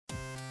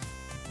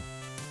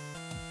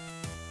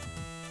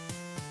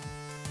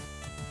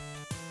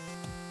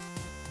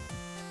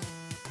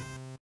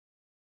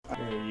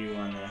or you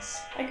on this?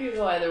 I could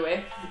go either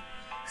way.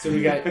 So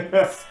we got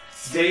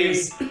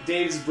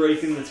Dave's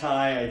breaking the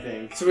tie, I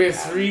think. So we have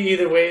 3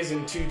 either ways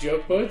and 2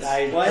 joke boats.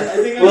 I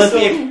think I'm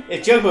still...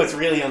 if joke boat's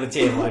really on the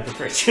table, I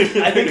prefer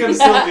trivia. I think I'm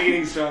still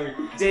leaning stronger.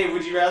 Dave,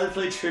 would you rather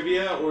play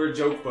trivia or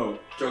joke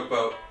boat? Joke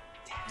boat.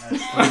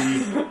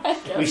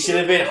 We should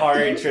have been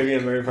hard trivia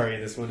murder party.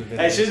 This would have been.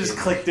 I should have just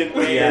clicked it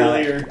way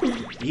earlier.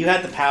 You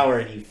had the power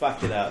and you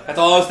fucked it up. That's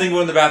all I was thinking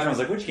in the bathroom. I was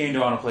like, which game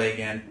do I want to play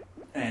again?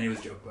 And it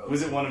was joke boat.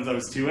 Was it one of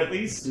those 2 at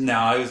least?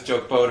 No, it was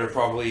joke boat or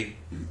probably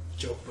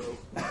joke boat.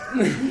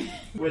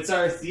 What's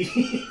our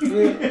theme?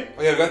 Okay,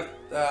 I've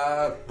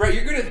got Brett.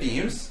 You're good at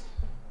themes.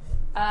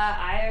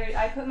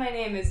 I put my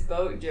name as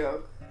Boat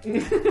Joke. So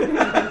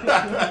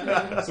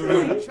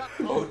we're doing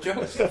boat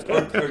jokes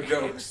or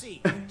jokes.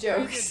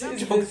 Jokes.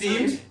 Joke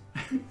themed.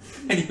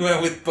 And you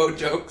went with boat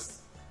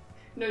jokes.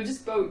 No,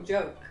 just Boat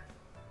Joke.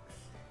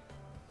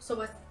 So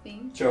what's the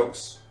theme?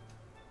 Jokes.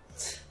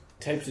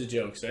 Types of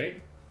jokes,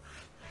 right?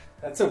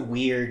 That's a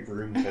weird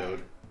room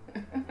code.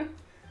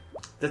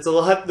 That's a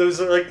lot.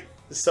 Those are like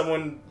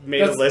someone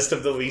made a list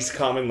of the least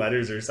common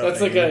letters or something.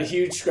 That's like a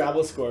huge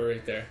Scrabble score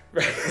right there.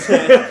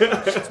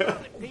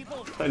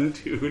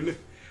 Untune.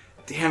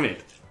 Damn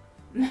it.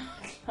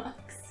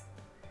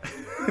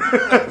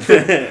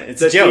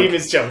 It's a joke. The theme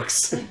is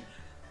jokes.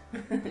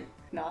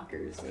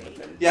 Knockers.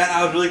 Yeah,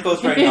 I was really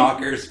close to writing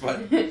knockers,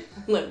 but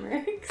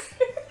Limericks.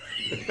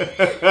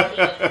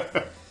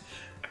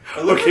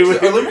 are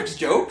limericks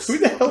jokes? Who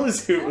the hell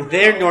is who?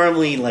 They're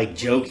normally like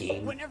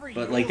joking,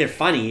 but like they're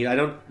funny. I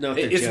don't know if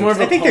they're It's jokes. more of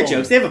a I think they're poem.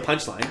 jokes. They have a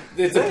punchline.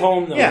 It's a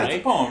poem though, Yeah, It's a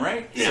right? poem,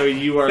 right? So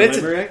you are But it's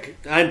Limerick?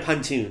 I'm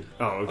Puntoon.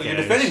 Oh, okay. Well, you're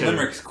defending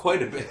limericks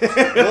quite a bit.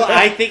 Well,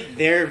 I think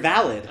they're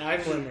valid.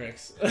 I'm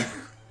Limericks.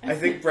 I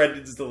think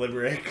Brendan's the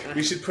Limerick.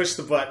 We should push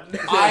the button.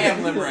 I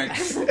am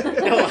limericks. No,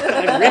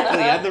 I'm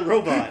Ripley. I'm the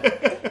robot.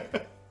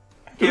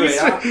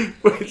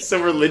 Wait,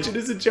 so religion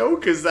is a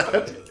joke? Is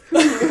that...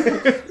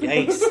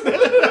 Yikes.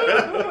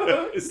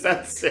 Is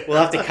that Sarah? We'll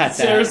have to cut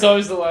Sarah's that.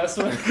 always the last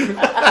one.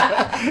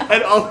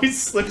 And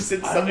always slips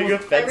in something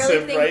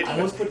offensive, think- right? I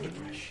almost put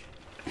depression.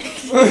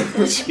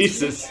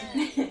 Jesus.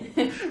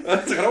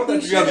 That's like, I don't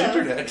want that to be on the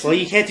internet. Well,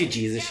 you can't do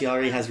Jesus. She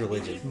already has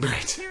religion.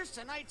 Right. Here's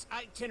tonight's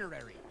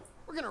itinerary.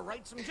 We're gonna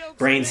write some jokes.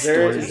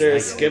 Brainstorm. Is there a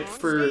skip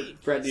for...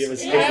 Brett, do you have a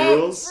skip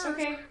rules?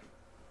 Okay.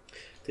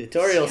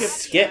 Tutorial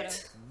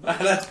skipped.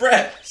 That's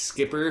Brett.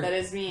 Skipper. That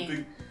is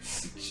me.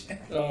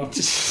 Oh, right,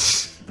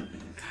 this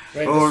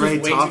Oh, was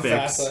right, way too topics.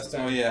 fast last Oh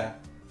time. yeah.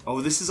 Oh,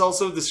 this is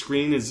also... The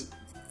screen is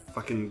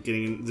fucking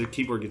getting... The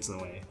keyboard gets in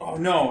the way. Oh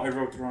no, I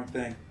wrote the wrong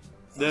thing.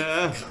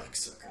 No,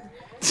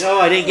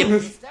 I didn't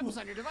get. Steps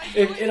on your device.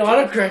 It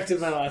autocorrected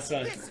my last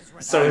one.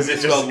 So is it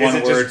just... Spelled Is one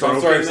it word, just so I'm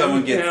sorry if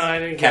someone broken gets No, I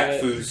didn't cat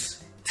get it. foos.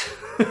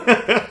 Is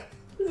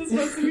this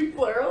supposed to be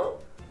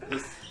plural?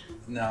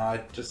 No,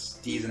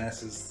 just D's and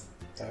S's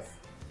tough.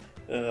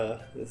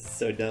 This is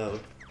so dumb.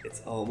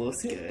 It's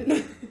almost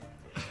good.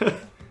 I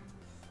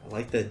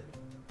like the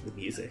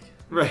music.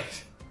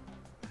 Right.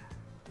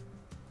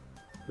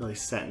 Really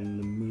setting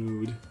the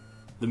mood.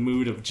 The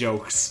mood of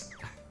jokes.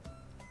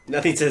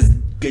 Nothing says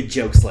good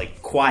jokes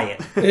like quiet.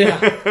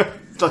 Yeah.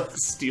 Like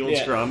steel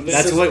Yeah. drums.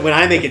 That's what when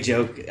I make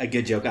a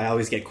good joke, I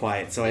always get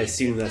quiet. So I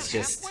assume that's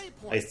just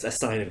a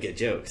sign of good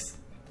jokes.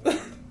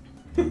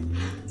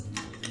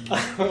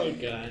 Oh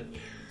god.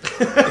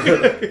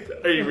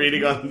 Are you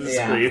reading on the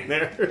screen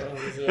there? Oh,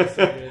 this is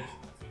so good.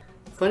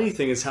 Funny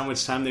thing is how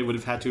much time they would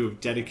have had to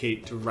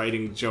dedicate to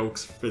writing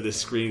jokes for this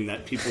screen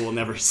that people will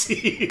never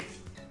see.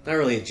 Not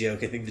really a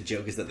joke. I think the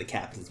joke is that the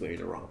captain's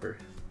wearing a romper.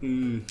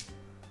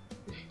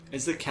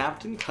 Is the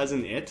captain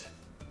cousin It?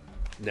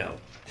 No.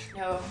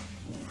 No.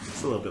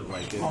 It's a little bit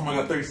like it. Oh my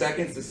god, 30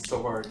 seconds? This is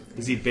so hard.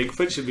 Is he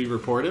Bigfoot? Should we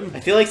report him? I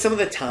feel like some of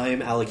the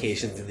time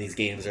allocations in these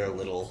games are a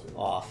little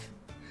off.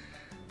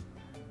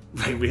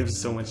 Right, we have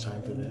so much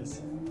time for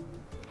this.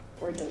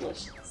 Or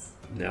delicious.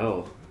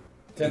 No.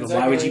 10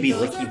 Why would you be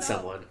seconds. licking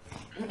someone?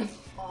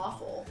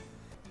 Awful.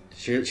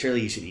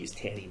 Surely you should use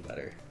tanning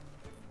butter.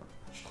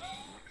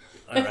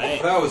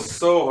 Alright. That was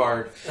so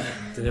hard.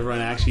 Did everyone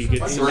actually get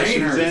My some brain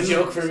issues hurts. in?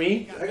 Joke for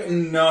me?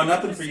 No,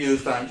 nothing for you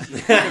this time.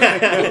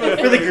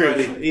 For the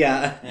group,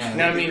 yeah. Yeah,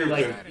 No, I mean,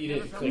 like, you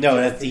didn't click.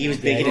 No, he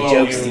was making a Oh,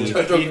 joke, you- Steve.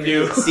 I joked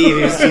you. Steve,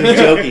 he was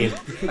joking.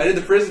 I did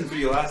the prison for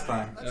you last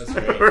time.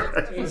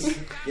 That was great.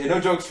 Yeah, no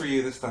jokes for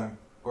you this time.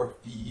 Or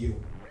you.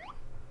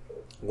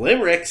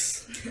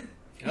 Limericks.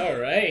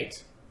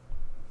 Alright.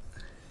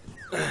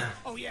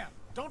 Oh yeah.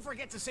 Don't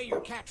forget to say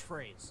your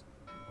catchphrase.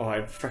 Oh,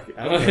 I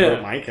don't know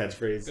what my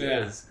catchphrase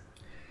Yeah. is.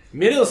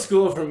 Middle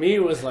school for me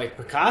was like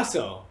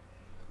Picasso.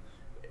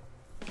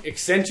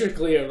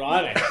 Eccentrically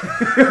erotic.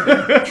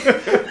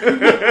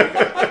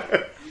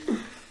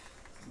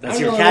 That's I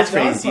your don't know the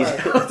catchphrase. dog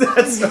part.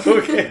 That's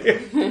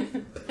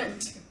okay.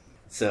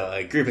 So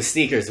a group of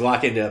sneakers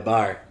walk into a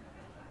bar.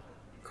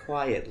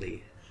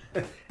 Quietly.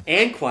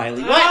 And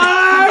quietly.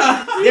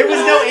 What? There was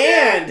no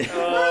and!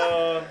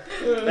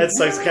 That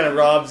sucks. Kind of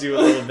robs you a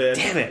little bit.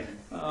 Damn it.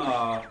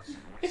 Oh.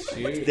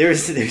 Shoot.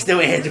 There's no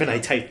and when I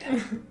typed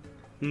that.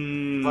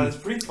 But it's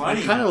pretty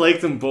funny. I kind of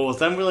like them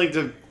both. I'm willing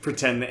to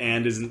pretend the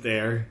and isn't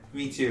there.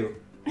 Me too.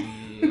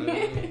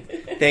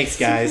 Thanks,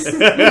 guys.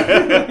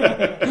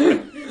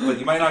 But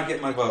you might not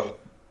get my vote.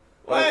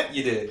 What? But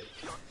you did.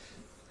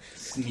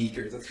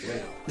 Sneakers, that's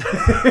good.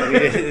 I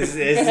mean, it's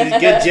a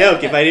good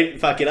joke if I didn't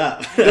fuck it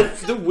up.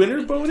 The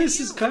winner bonus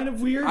is kind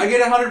of weird. I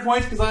get 100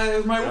 points because it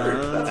was my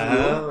word.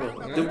 That's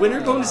cool. The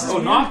winner bonus is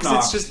weird knock, because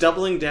knock. it's just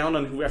doubling down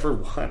on whoever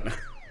won.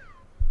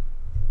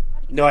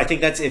 No, I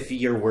think that's if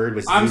your word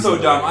was. I'm so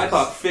usable. dumb. I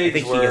thought I figs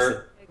think he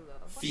were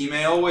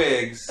female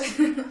wigs.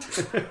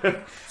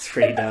 It's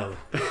pretty dumb.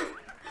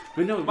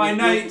 But no, My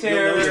night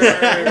terror.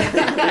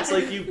 It's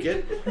like you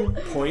get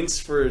points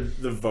for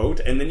the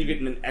vote, and then you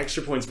get an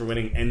extra points for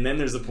winning, and then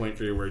there's a point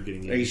for your word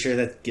getting Are you used. sure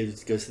that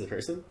goes to the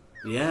person?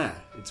 Yeah,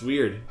 it's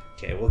weird.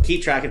 Okay, we'll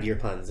keep track of your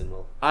puns and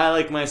we'll. I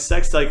like my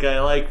sex like I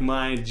like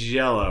my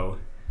Jello.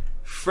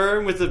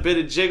 Firm with a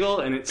bit of jiggle,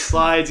 and it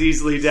slides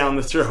easily down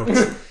the throat.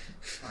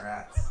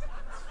 Rats.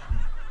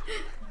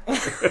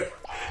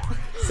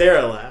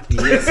 Sarah laughed. You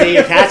didn't say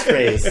your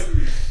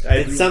catchphrase.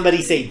 Did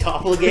somebody say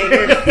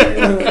doppelganger?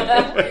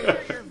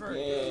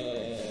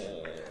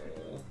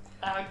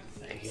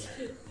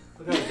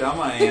 Look how dumb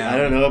I am. I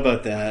don't know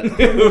about that.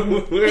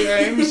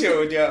 I'm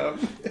so dumb.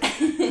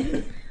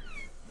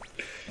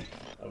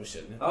 Oh,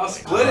 shouldn't have. I'll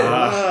split it.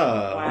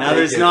 Oh. Now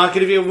there's not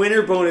going to be a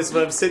winner bonus,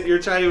 but I'm sitting here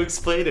trying to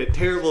explain it.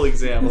 Terrible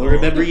example. Well,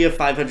 remember you have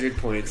 500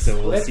 points,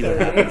 so we'll see what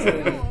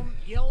happens.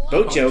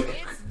 Boat joke.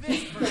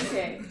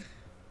 Okay.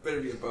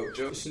 Better be a boat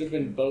joke. It should have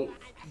been boat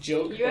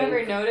joke. You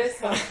ever notice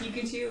how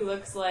Pikachu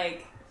looks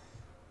like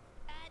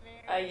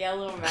a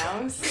yellow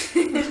mouse?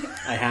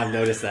 I have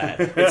noticed that.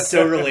 It's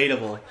so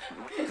relatable.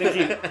 I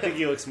think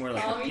he looks more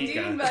like Call a me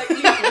Dune,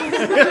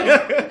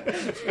 Pika.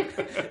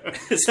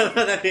 but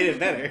Somehow that made it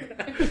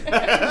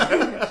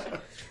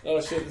better.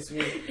 Oh shit, this is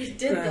me. You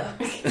did though.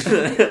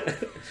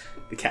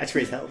 The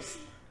catchphrase helps.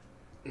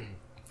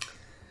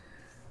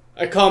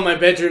 I call my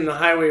bedroom the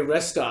highway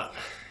rest stop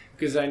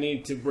because I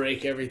need to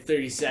break every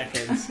 30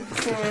 seconds.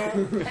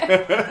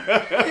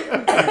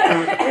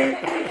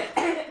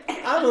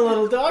 I'm a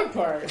little dog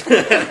park. oh,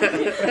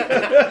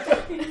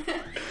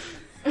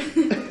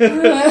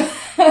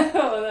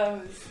 that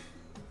was.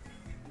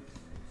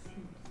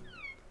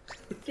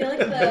 I feel like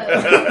the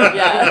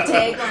Yeah.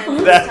 taglines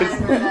this That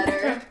time were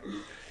better.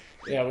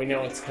 Yeah, we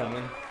know what's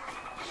coming.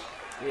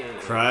 Yeah.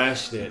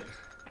 Crushed it.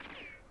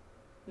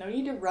 No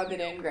need to rub it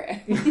in,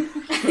 Graeme.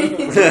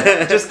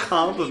 Just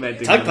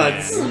complimenting Tug the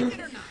puns.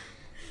 man.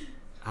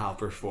 I'll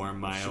perform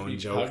my Should own be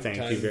joke, pug thank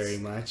you puns. very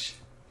much.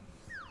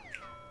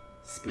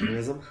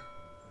 Spoonerism?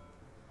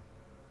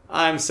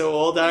 I'm so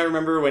old I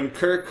remember when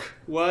Kirk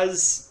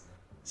was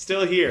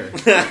still here.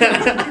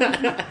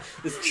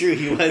 It's true,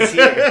 he was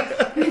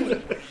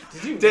here.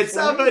 Did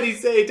somebody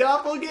say I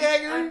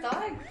doppelganger? thought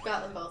I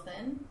got them both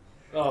in.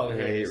 Oh,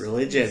 Right,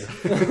 religion.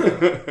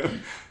 Oh,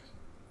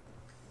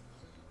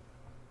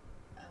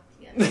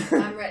 yeah.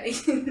 I'm ready.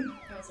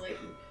 I was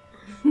waiting.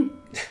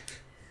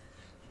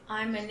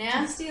 I'm a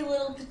nasty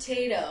little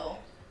potato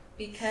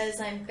because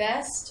I'm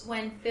best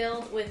when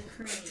filled with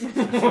cream.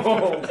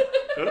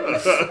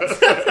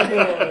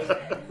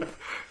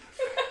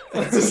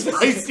 That's a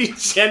spicy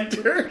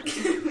gender.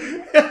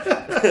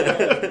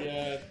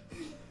 yeah.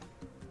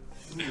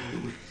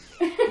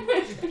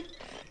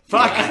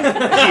 Fuck.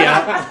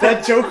 Yeah,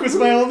 that joke was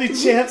my only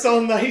chance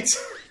all night.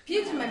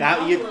 Puked in my That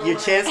mouth a your little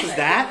chance when I was said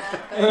that?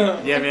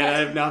 but- Yeah, man, I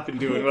have not been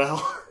doing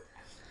well.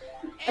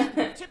 And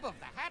tip of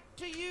the hat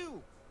to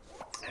you.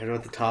 I don't know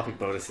what the topic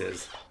bonus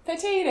is.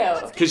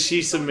 Potato. Because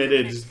she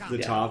submitted the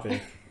Yeah.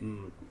 topic.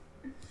 Oh,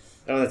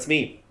 that's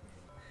me.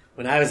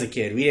 When I was a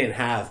kid, we didn't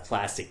have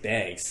plastic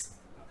bags.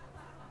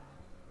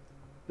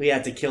 We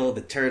had to kill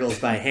the turtles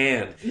by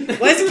hand. Why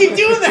does it keep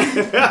doing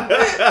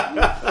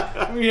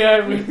that?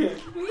 Yeah,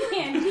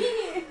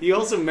 You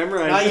also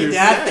memorized Not your your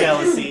dad set.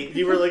 jealousy.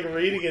 You were like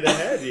reading it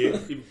ahead. You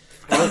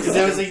Because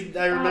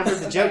I remembered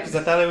the joke because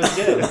I thought it was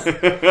good.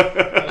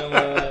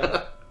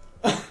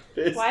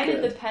 It's Why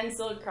did good. the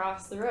pencil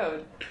cross the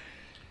road?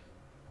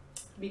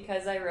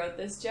 Because I wrote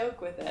this joke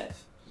with it.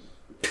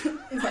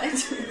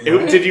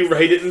 Did you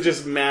write it in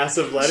just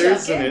massive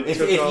letters? Chuck And it. it If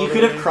took all you the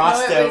could have way?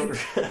 crossed out...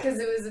 Because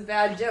it was a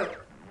bad joke.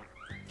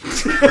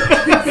 So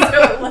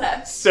it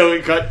left. So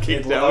it got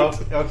kicked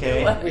out.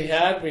 Okay.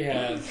 we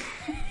had.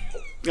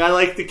 I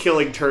like the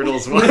killing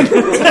turtles one.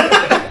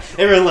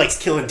 Everyone likes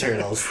killing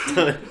turtles.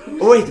 Oh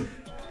wait,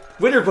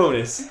 winner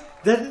bonus.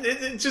 That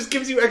it just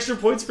gives you extra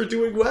points for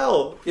doing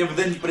well. Yeah,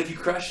 but if you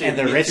crush it, And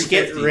the you rich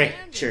get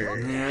 250.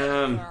 richer.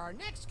 Yeah. Our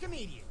next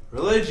comedian.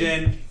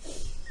 Religion.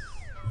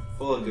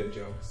 Full of good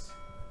jokes.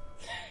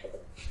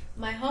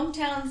 My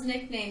hometown's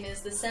nickname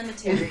is the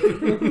cemetery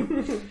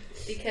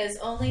because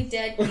only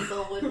dead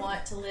people would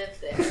want to live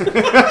there.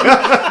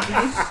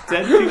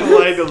 Dead people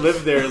wanting to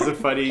live there is a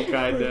funny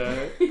kind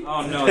of.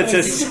 Oh no, It's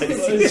a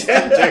spicy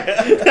gender.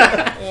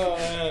 Oh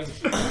man.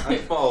 I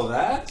follow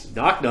that.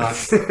 Knock knock.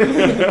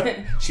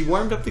 She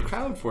warmed up the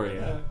crowd for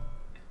you.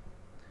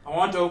 I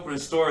want to open a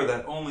store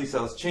that only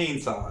sells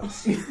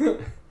chainsaws.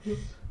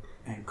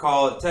 and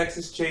call it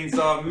Texas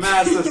Chainsaw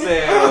Massive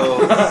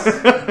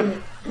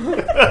Sales.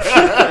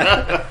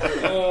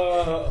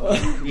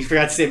 You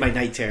forgot to say my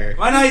night terror.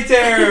 My Night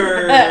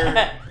Terror.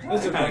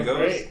 Those are Kinda both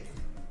goes.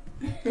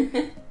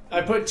 great. I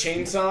put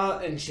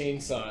chainsaw and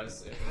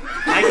chainsaws.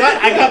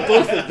 I got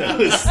both of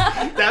those.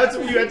 That's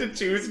what you had to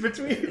choose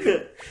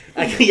between.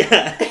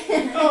 Yeah.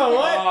 Oh,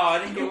 what? Oh, I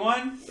didn't get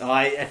one. Oh,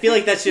 I feel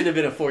like that should have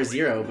been a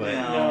 4-0, but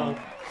No.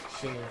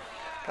 Should've.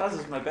 That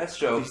was my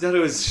best You joke. thought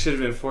it should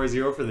have been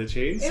 4-0 for the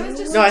chains? It was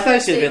just No, a I thought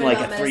it should have been statement like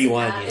on a medicine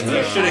 3-1, hat. you know?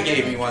 You should have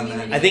gave me one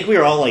then. I think we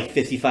were all like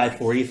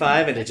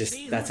 55-45, and it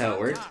just that's how it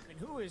worked.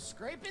 Who is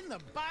scraping the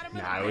bottom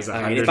Nah, it was I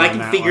 100 mean, if I on can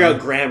that figure one.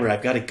 out grammar,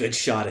 I've got a good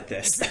shot at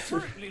this. If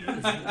of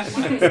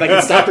I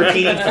can stop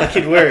repeating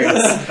fucking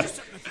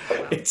words.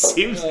 It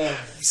seems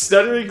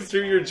stuttering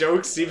through your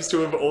jokes seems to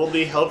have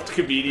only helped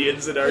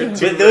comedians in our 2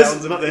 But those-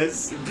 rounds of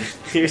this.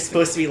 You're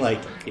supposed to be like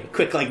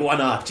quick, like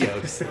one-off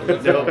jokes.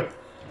 No.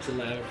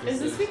 Dramatic.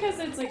 Is this because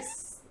it's like...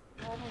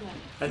 I don't know.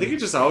 I think it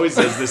just always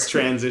does this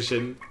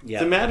transition.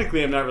 Yeah.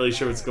 Thematically, I'm not really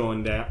sure what's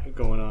going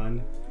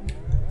on.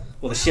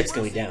 Well, the ship's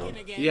going down.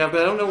 Yeah,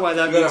 but I don't know why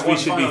that You gotta means we have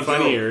should one be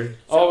final funnier.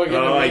 Oh, we're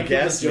gonna Oh, I make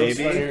guess, people's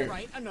jokes maybe.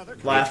 funnier.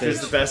 Laughter's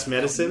the best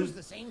medicine.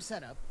 the same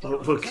setup.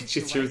 We'll get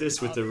you through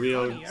this with the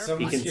real You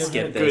can skip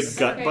good this.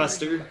 gut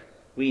buster.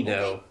 We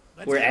know.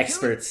 We're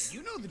experts.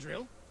 You know the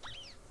drill.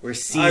 We're I've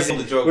seasoned. told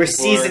the joke We're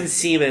before. seasoned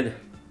seamen.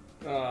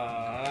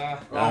 Aww.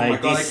 Oh my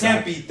god, I these can't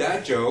suck. beat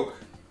that joke.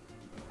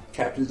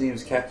 Captain's name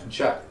is Captain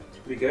Chuck. It's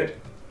pretty good.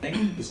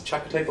 Is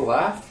Chuck a type of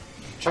laugh?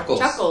 Chuckles.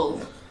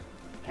 Chuckle.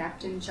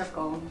 Captain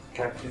Chuckle.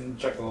 Captain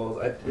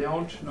Chuckles. I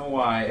don't know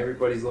why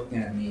everybody's looking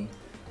at me.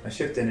 I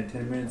shipped in it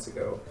 10 minutes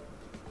ago.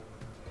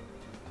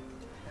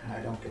 I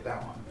don't get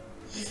that one.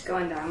 He's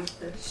going down with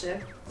the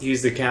ship.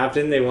 He's the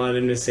captain. They wanted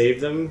him to save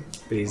them,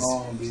 but he's.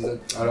 Oh,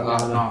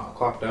 I'm not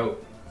clocked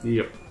out.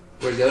 Yep.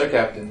 Where's the other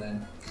captain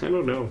then? I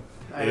don't know.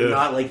 I did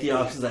not like the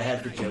options I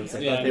had for jokes. I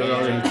Yeah, thought they were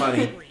already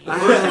funny. The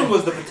first one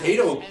was the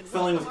potato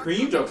filling with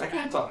cream jokes. I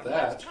can't top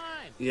that.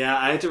 Yeah,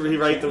 I had to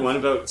rewrite the one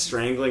about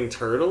strangling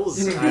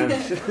turtles.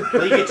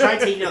 Well, you could try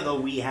taking out the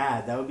we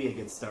had. That would be a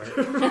good start.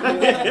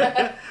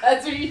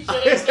 That's what you should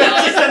have Just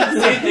done. done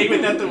the same thing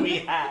without the we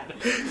had.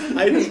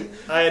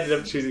 I ended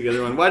up choosing the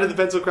other one. Why did the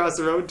pencil cross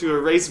the road? To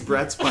erase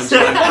Brett's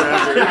punchline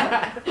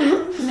forever.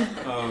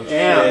 Oh,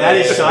 Damn, that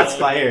is shots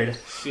fired.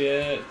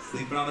 Shit.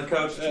 Sleeping on the couch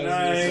I was gonna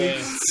tonight.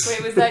 say.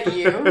 Wait, was that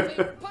you?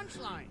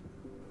 Punchline.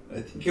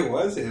 I think it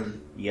was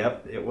him.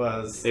 Yep, it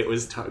was. It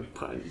was Tug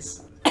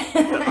Puns. You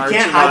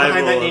can't hide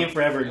behind that name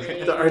forever.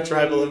 The arch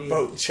rival of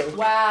boat joke.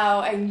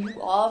 Wow, and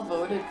you all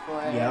voted for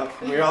it.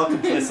 Yep, we're all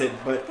complicit,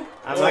 but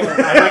I'm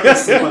not gonna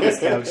sleep on this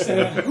couch.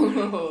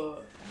 So.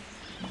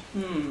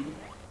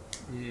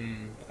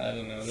 I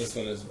don't know. This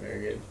one is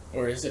very good.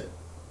 Or is it?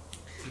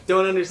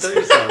 Don't understand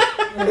yourself.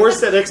 Or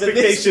set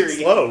expectations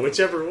mystery. low,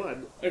 whichever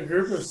one. A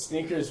group of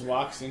sneakers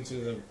walks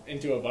into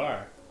a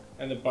bar,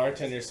 and the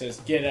bartender says,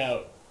 "Get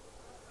out."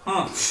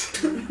 Huh.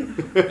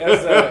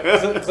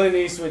 That's a Clint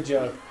Eastwood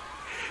joke.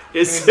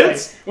 Is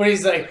When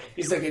it?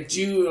 he's like a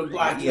Jew, a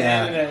black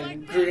man,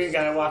 and a green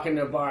guy walk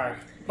into a bar.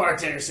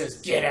 Bartender says,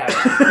 "Get out."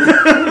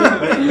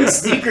 But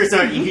sneakers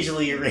aren't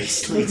usually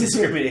racially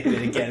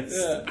discriminated against.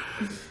 Yeah.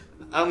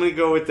 I'm gonna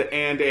go with the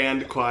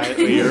and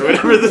quietly or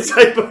whatever the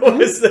typo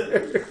was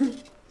there.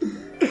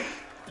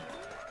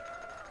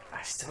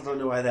 I still don't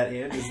know why that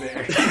and is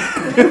there.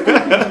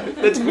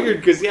 That's weird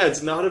because yeah,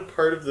 it's not a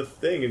part of the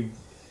thing. And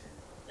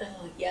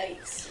Oh,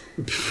 yikes.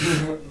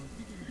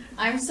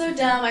 I'm so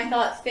dumb, I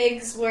thought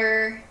figs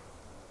were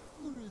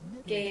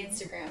gay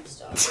Instagram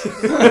stuff.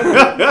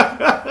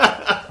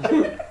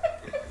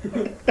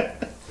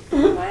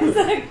 Why is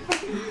that?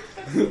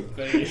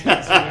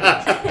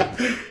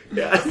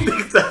 yeah, I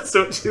think that's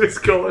what she was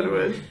going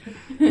with.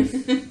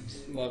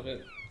 Love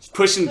it.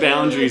 Pushing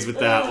boundaries with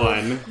that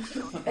one.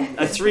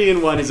 A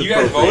 3-in-1 is You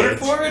guys appropriate. voted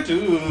for it?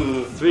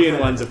 Ooh.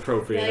 3-in-1's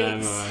appropriate.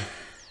 Yikes.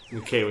 I'm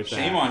okay with that.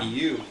 Shame on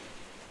you.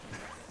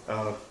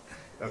 Oh,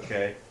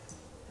 okay.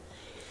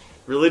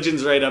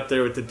 Religion's right up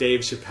there with the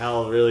Dave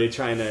Chappelle really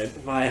trying to.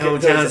 My get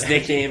hometown's those-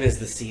 nickname is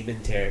the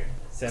Cemetery.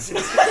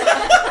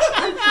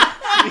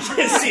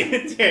 Because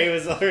Cemetery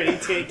was already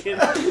taken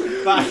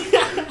by...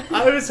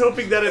 I was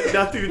hoping that had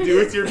nothing to do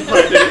with your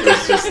pun, and it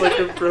was just like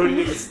a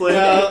Freudian slip.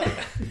 Well,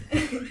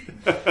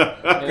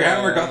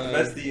 Grammar got the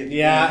best of you.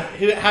 yeah.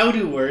 How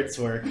do words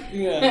work?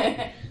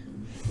 Yeah.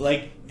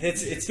 Like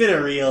it's been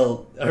a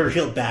real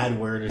bad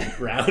word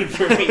round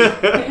for me.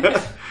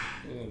 Oh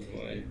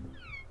boy.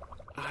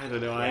 I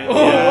don't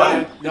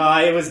know. No,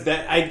 it was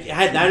bad. I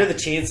had that or the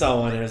chainsaw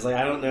one. And I was like,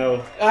 I don't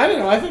know. I don't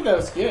know. I think that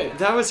was good.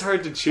 That was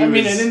hard to choose. I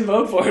mean, I didn't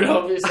vote for it,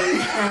 obviously. You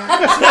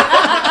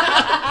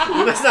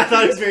must not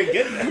thought it was very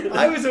good. Then.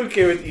 I was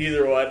okay with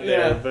either one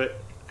there, Yeah.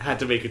 but had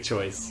to make a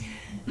choice.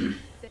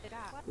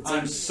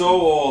 I'm so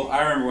old.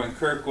 I remember when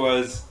Kirk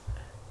was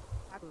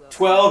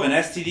 12 and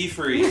STD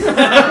free.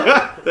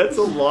 That's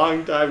a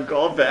long time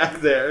call back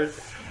there.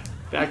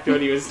 back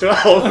when he was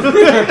 12. An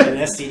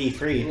STD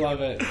free.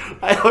 Love it.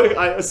 I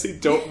honestly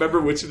don't remember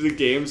which of the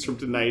games from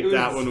tonight It was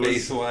that the one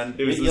space was. one.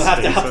 It was the You'll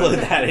have to space upload one.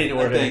 that in I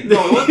order. think.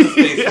 No, it wasn't the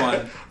space Yeah.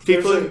 one.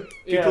 People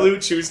yeah. who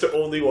choose to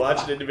only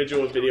watch an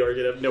individual video are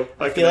gonna have no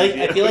fucking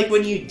idea. I feel like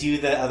when you do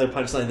the other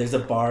punchline, there's a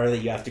bar that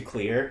you have to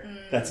clear.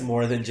 That's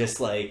more than just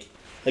like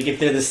if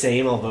they're the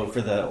same, I'll vote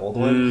for the old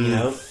one. You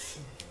know,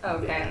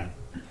 Okay.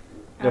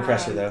 no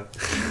pressure though.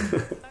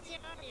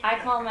 I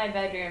call my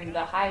bedroom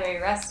the highway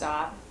rest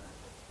stop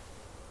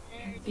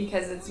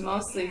because it's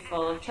mostly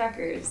full of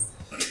truckers.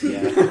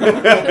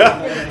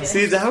 Yeah,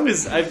 See, that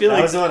was. I feel that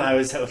like was the one I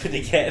was hoping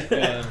to get.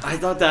 Yeah. I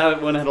thought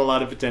that one had a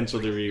lot of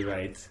potential to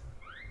rewrite.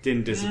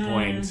 Didn't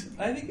disappoint.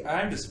 I think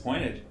I'm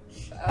disappointed.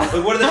 Like,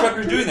 what are the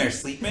truckers doing there?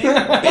 Sleeping?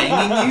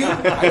 Banging you?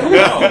 I don't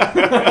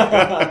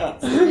know.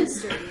 It's the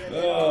mystery of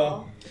it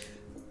all.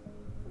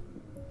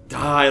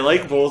 I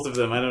like both of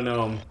them. I don't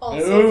know.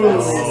 Also, Ooh.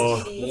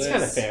 from STDs. That's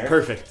kind of fair.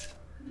 Perfect.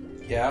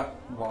 Yeah,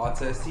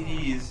 lots of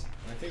STDs.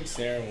 I think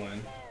Sarah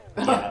won.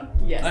 Yeah.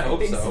 Yes, I hope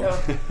think so.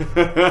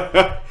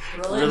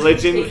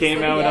 Religion takes came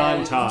it out again.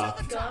 on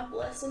top. God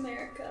bless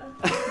America.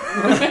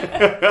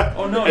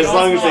 Oh no! As no,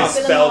 long it's as they not.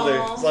 spell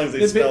their, as long as they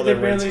They spell their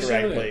barely words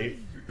showed correctly.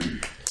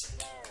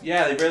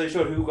 Yeah, they barely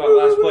showed who got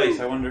last place.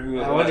 I wonder who it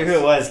was. I wonder who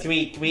it was. Can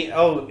we?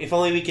 Oh, if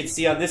only we could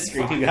see on this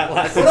screen who got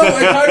last. Oh no!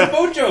 I tried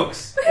boat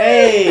jokes.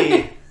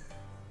 Hey.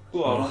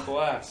 Cool, I went the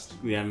last.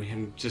 Yeah,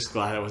 I'm just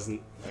glad I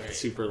wasn't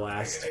super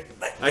last.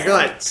 I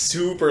got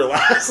super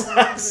last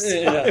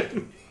Yeah.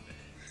 time.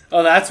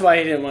 Oh, that's why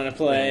he didn't want to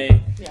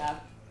play. Yeah.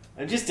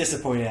 I'm just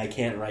disappointed I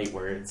can't write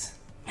words.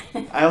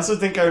 I also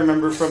think I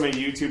remember from a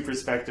YouTube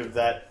perspective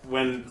that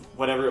when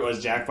whatever it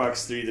was,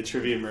 Jackbox 3, the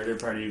Trivia Murder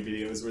Party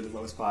videos were the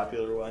most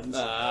popular ones.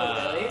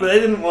 Oh, really? But I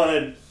didn't want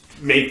to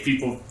make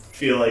people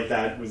feel like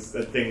that was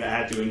a thing that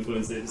had to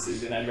influence their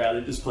decision. I'd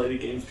rather just play the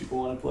games people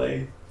want to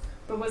play.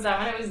 But was that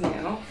when it was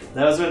new?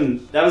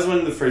 That was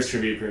when the first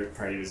Trivia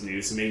Party was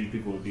new, so maybe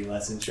people would be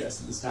less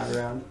interested this time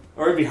around.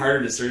 Or it'd be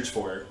harder to search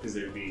for, because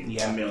there'd be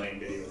a million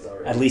videos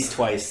already. At least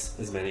twice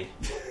as many.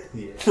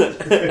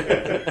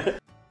 Yeah.